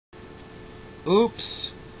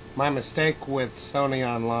Oops! My mistake with Sony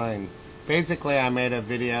Online. Basically, I made a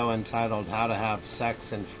video entitled How to Have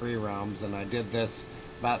Sex in Free Roams, and I did this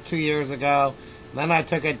about 2 years ago. Then I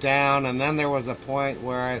took it down, and then there was a point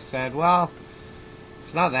where I said, well,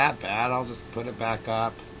 it's not that bad, I'll just put it back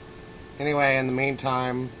up. Anyway, in the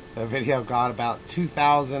meantime, the video got about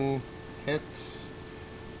 2,000 hits,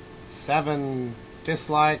 7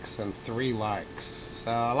 dislikes, and 3 likes.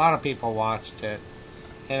 So a lot of people watched it.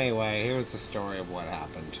 Anyway, here's the story of what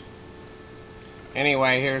happened.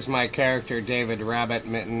 Anyway, here's my character, David Rabbit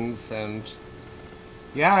Mittens, and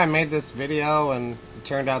yeah, I made this video and it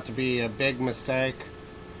turned out to be a big mistake,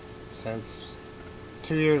 since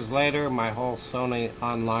 2 years later my whole Sony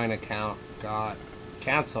Online account got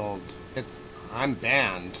canceled. I'm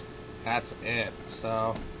banned. That's it.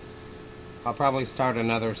 So I'll probably start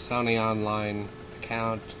another Sony Online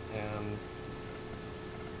account, and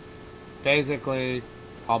basically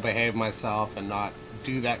I'll behave myself and not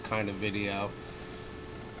do that kind of video.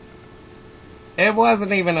 It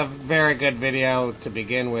wasn't even a very good video to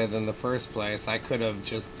begin with in the first place. I could have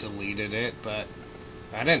just deleted it, but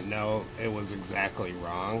I didn't know it was exactly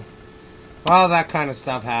wrong. Well, that kind of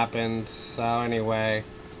stuff happens. So anyway,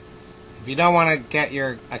 if you don't want to get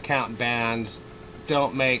your account banned,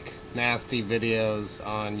 don't make nasty videos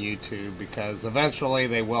on YouTube, because eventually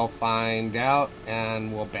they will find out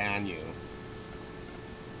and will ban you.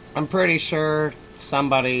 I'm pretty sure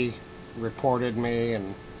somebody reported me,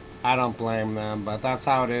 and I don't blame them, but that's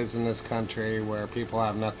how it is in this country, where people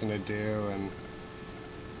have nothing to do and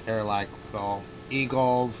they're like little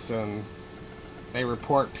eagles and they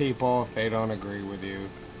report people if they don't agree with you.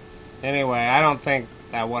 Anyway, I don't think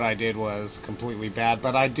that what I did was completely bad,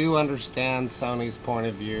 but I do understand Sony's point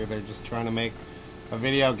of view. They're just trying to make a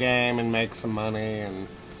video game and make some money, and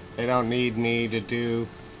they don't need me to do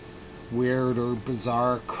weird or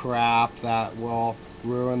bizarre crap that will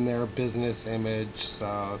ruin their business image.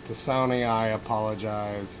 So to Sony, I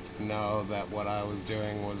apologize. I know that what I was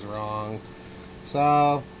doing was wrong,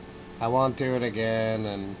 so I won't do it again,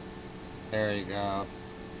 and there you go.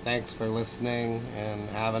 Thanks for listening, and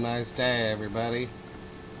have a nice day, everybody.